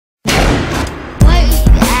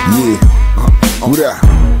What up?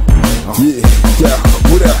 Yeah, yeah,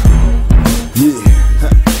 what up? Yeah,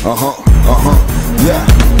 yeah,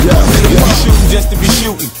 yeah. You shooting just to be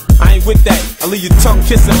shooting. I ain't with that. I leave your tongue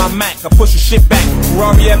kissing my Mac. I push your shit back.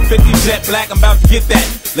 Ferrari F50 jet black. I'm about to get that.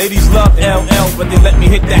 Ladies love LL, but they let me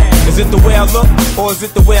hit that. Is it the way I look, or is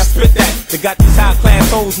it the way I spit that? They got these high class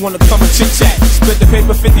hoes wanna come and chit chat. Split the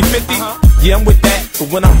paper 50-50. Yeah, I'm with that. But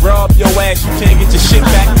when I rub your ass, you can't get your shit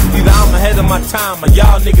back. Either I'm ahead of my time, or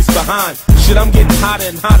y'all niggas behind. Shit, I'm getting hotter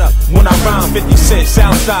and hotter when I rhyme. 50 Cent,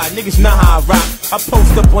 Southside, niggas know how I rock. I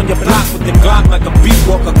post up on your block with the Glock like a beat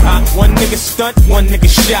walker cop. One nigga stunt, one nigga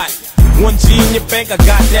shot. 1 G in your bank, I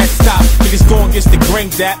got that stop. Niggas go against the green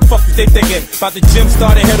that. Fuck what they thinking. About the gym,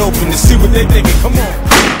 start a head open to see what they thinking. Come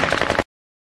on.